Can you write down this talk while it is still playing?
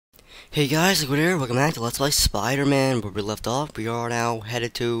Hey guys, look here, welcome back to Let's Play Spider-Man. Where we left off, we are now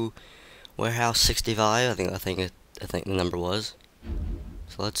headed to Warehouse 65. I think the number was.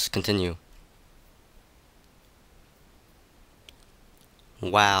 So let's continue.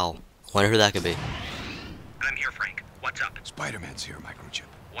 Wow, wonder who that could be. I'm here, Frank. What's up? Spider-Man's here, microchip.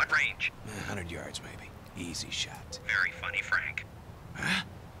 What range? 100 yards, maybe. Easy shot. Very funny, Frank. Huh?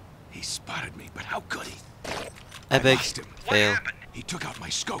 He spotted me, but how could he? Epic I lost him. What fail. happened? He took out my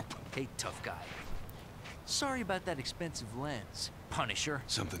scope. Hey, tough guy. Sorry about that expensive lens, Punisher.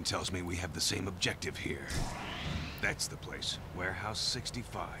 Something tells me we have the same objective here. That's the place. Warehouse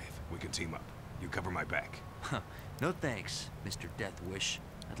 65. We can team up. You cover my back. Huh. No thanks, Mr. Death Wish.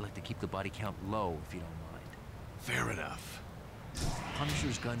 I'd like to keep the body count low, if you don't mind. Fair enough.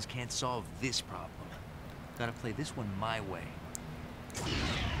 Punisher's guns can't solve this problem. Gotta play this one my way.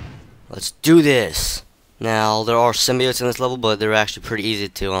 Let's do this. Now, there are symbiotes in this level, but they're actually pretty easy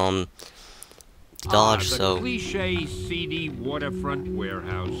to dodge, the so... cliche seedy waterfront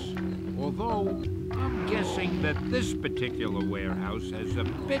warehouse. Although, I'm guessing that this particular warehouse has a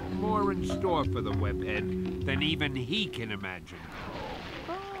bit more in store for the webhead than even he can imagine.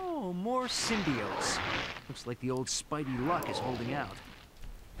 Oh, more symbiotes. Looks like the old Spidey luck is holding out.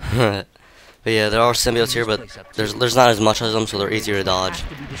 But yeah, there are symbiotes here, but there's not as much as them, so they're easier to dodge. Have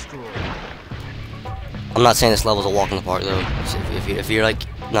to be destroyed. I'm not saying this level's a walk in the park, though. So if you're, like,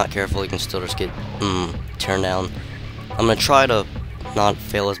 not careful, you can still just get, turned down. I'm gonna try to not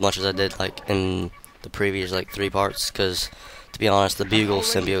fail as much as I did, like, in the previous, like, 3 parts, because, to be honest, the Bugle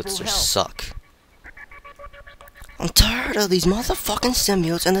symbiotes just suck. I'm tired of these motherfucking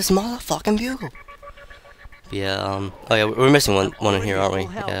symbiotes and this motherfucking Bugle. But yeah, oh yeah, we're missing one in here, aren't we?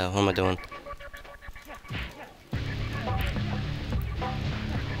 Yeah, what am I doing?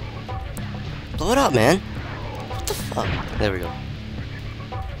 Blow it up, man. What the fuck? There we go.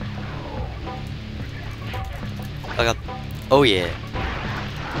 I got... Oh, yeah.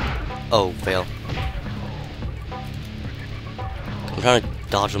 Oh, fail. I'm trying to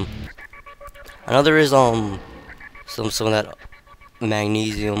dodge them. I know there is, some of that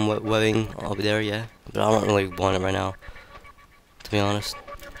magnesium webbing over there, yeah. But I don't really want it right now, to be honest.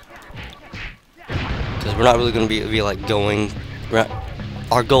 Because we're not really going to be like, going...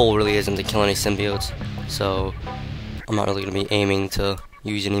 Our goal really isn't to kill any symbiotes, so I'm not really going to be aiming to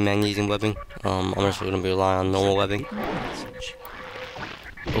use any magnesium webbing. I'm just going to be relying on normal webbing.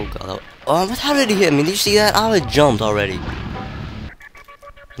 Oh god. How did he hit me? Did you see that? I would jumped already. You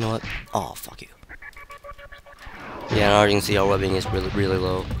know what? Oh, fuck you. Yeah, now you can see our webbing is really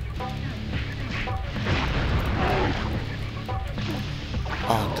low.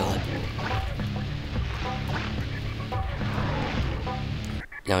 Oh god.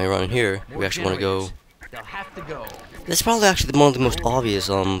 Now we run in here. We actually want to go. They'll have to go. That's probably actually one of the most obvious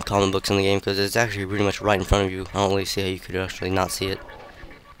comic books in the game, because it's actually pretty much right in front of you. I don't really see how you could actually not see it.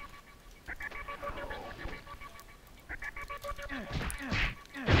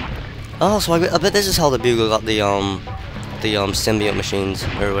 Oh, so I bet this is how the Bugle got the symbiote machines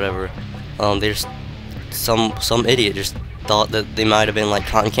or whatever. They just some idiot just thought that they might have been like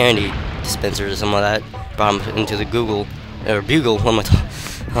cotton candy dispensers or something like that. Brought them into the Google or Bugle. What am I talking?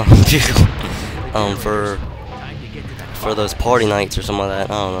 Bugle. For those party nights or something like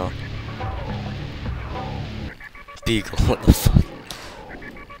that. I don't know. Bugle. What the fuck?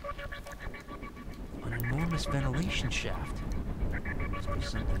 An enormous ventilation shaft. Must be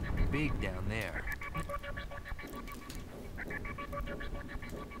something big down there.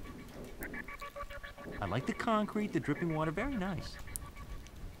 I like the concrete, the dripping water, very nice.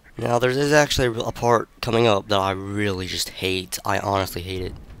 Now, there is actually a part coming up that I really just hate. I honestly hate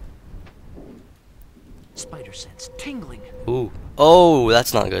it. Spider sense tingling. Ooh. Oh,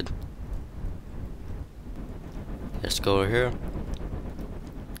 that's not good. Let's go over here.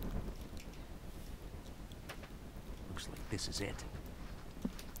 Looks like this is it.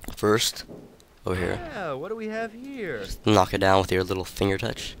 First, over here. Yeah, what do we have here? Knock it down with your little finger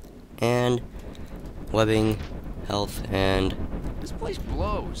touch. And webbing, health, and This place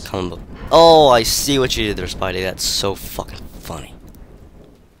blows. comic book. Oh, I see what you did there, Spidey. That's so fucking funny.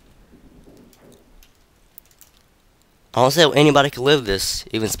 I don't say anybody could live this,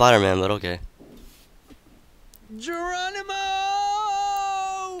 even Spider-Man, but okay. Geronimo!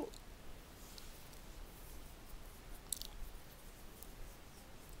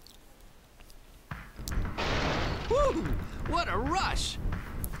 Woo! What a rush!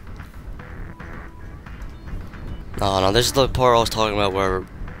 No, this is the part I was talking about where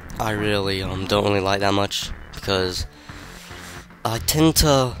I really don't really like that much, because I tend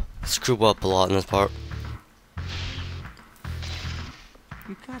to screw up a lot in this part.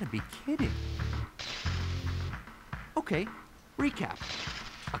 You gotta gotta be kidding. Okay, recap.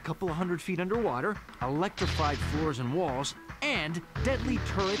 A couple of 100 feet underwater, electrified floors and walls, and deadly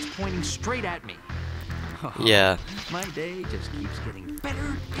turrets pointing straight at me. Yeah. My day just keeps getting better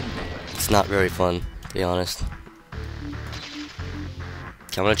and better. It's not very fun, to be honest.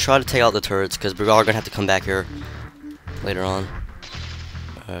 Okay, I'm gonna try to take out the turrets, because we are gonna have to come back here later on.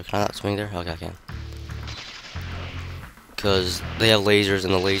 Can I not swing there? Okay, I can. Because they have lasers,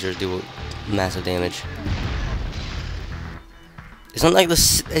 and the lasers do massive damage. Isn't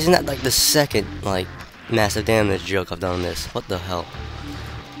that like the second like massive damage joke I've done on this? What the hell?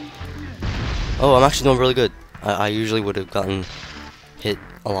 Oh, I'm actually doing really good. I usually would have gotten hit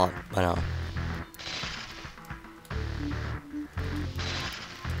a lot by now.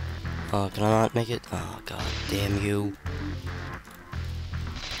 Can I not make it? Oh, god damn you.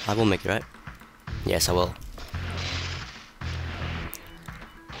 I will make it, right? Yes, I will.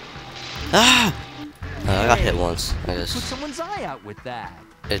 Ah! I got hit once. I Put guess someone's eye out with that.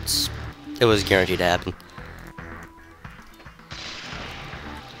 it was guaranteed to happen.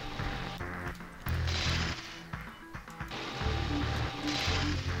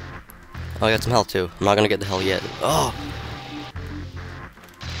 Oh, I got some health too. I'm not gonna get the health yet. Oh!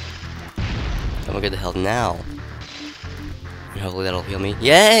 I'm gonna get the health now. And hopefully that'll heal me.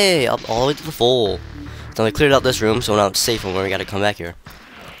 Yay! Up all the way to the full. So we cleared out this room, so now it's safe when we gotta come back here.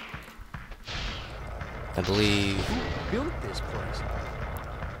 I believe. Who built this place?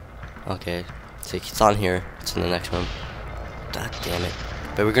 Okay, so it's on here. It's in the next room. God damn it!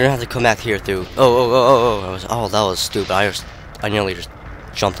 But we're gonna have to come back here through. Oh! That was stupid. I nearly just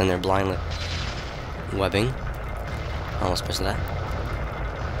jumped in there blindly. Webbing. Almost missed that.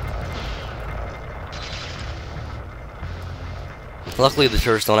 Luckily, the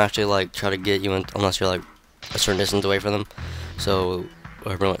turrets don't actually like try to get you in unless you're like a certain distance away from them. So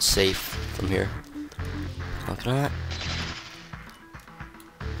we're pretty much safe from here. Oh, can I not?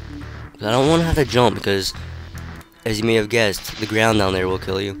 I don't want to have to jump because, as you may have guessed, the ground down there will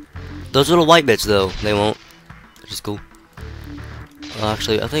kill you. Those little white bits, though, they won't. Which is cool. Well,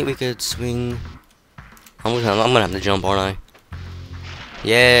 actually, I think we could swing. I'm gonna have to jump, aren't I?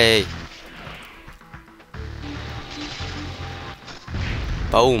 Yay!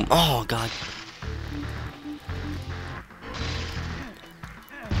 Boom! Oh god!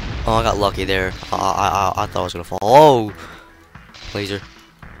 Oh, I got lucky there. I thought I was gonna fall. Oh! Laser.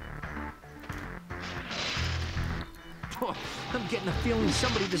 Oh, I'm getting a feeling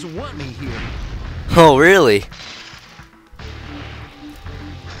somebody doesn't want me here. Oh, really?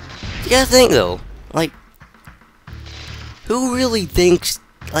 You gotta think though, like, who really thinks,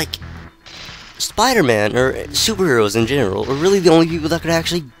 like, Spider-Man or superheroes in general are really the only people that could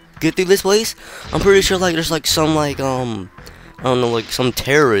actually get through this place? I'm pretty sure, like, there's like some like I don't know, like some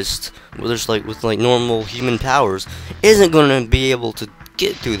terrorist with like normal human powers isn't gonna be able to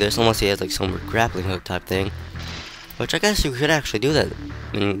get through this unless he has like some grappling hook type thing. Which I guess you could actually do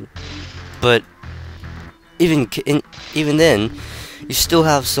that. But even then, you still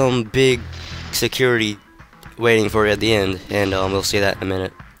have some big security waiting for you at the end, and we'll see that in a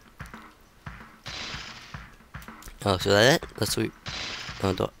minute. Oh, so that it? That's sweet.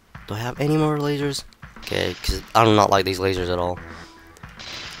 Do I have any more lasers? Okay, because I do not like these lasers at all.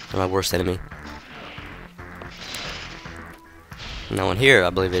 They're my worst enemy. No one here,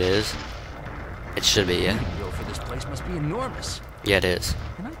 I believe it is. It should be, yeah. The bill for this place must be enormous. Yeah, it is.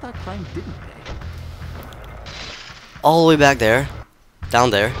 And I thought crime didn't pay. All the way back there,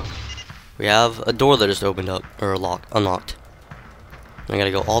 down there, we have a door that just opened up, or unlocked. I gotta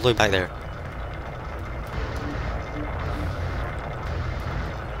go all the way back there.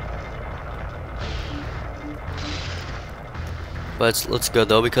 But let's go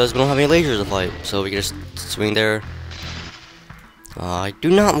though, because we don't have any lasers to fight, so we can just swing there. I do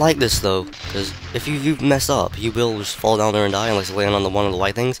not like this though, because if you mess up, you will just fall down there and die unless you land on one of the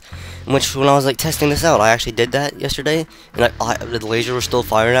white things. Which, when I was like testing this out, I actually did that yesterday, and the laser was still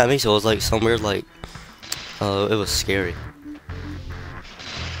firing at me, so it was like some weird like, it was scary.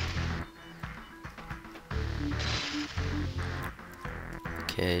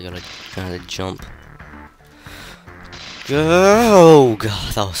 Okay, gotta jump. Oh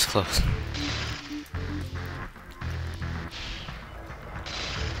god, that was close.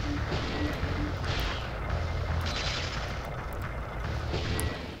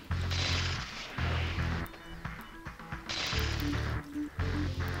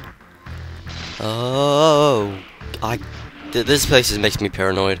 Oh, this place makes me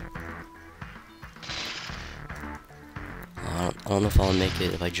paranoid. I don't know if I'll make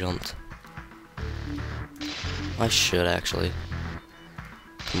it if I jumped. I should actually.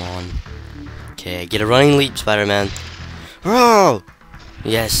 Come on. Okay, get a running leap, Spider-Man. Oh!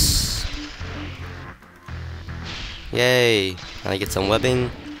 Yes. Yay. Now I get some webbing,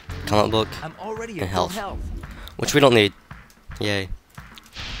 comic book, I'm already and at full health. health. Which we don't need. Yay.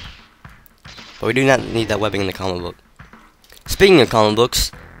 But we do not need that webbing in the comic book. Speaking of comic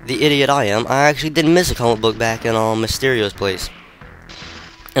books, the idiot I am, I actually did miss a comic book back in Mysterio's place.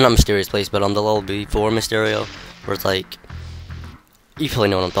 And not Mysterio's place, but on the level before Mysterio, where it's like, you probably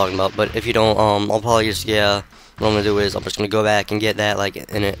know what I'm talking about. But if you don't, I'll probably just, yeah, what I'm gonna do is I'm just gonna go back and get that like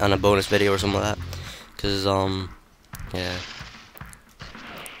on a bonus video or something like that. Cause yeah.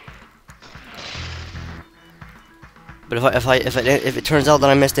 But if it turns out that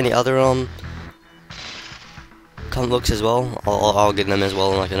I missed any other comic books as well, I'll get them as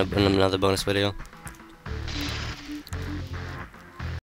well in like in another bonus video.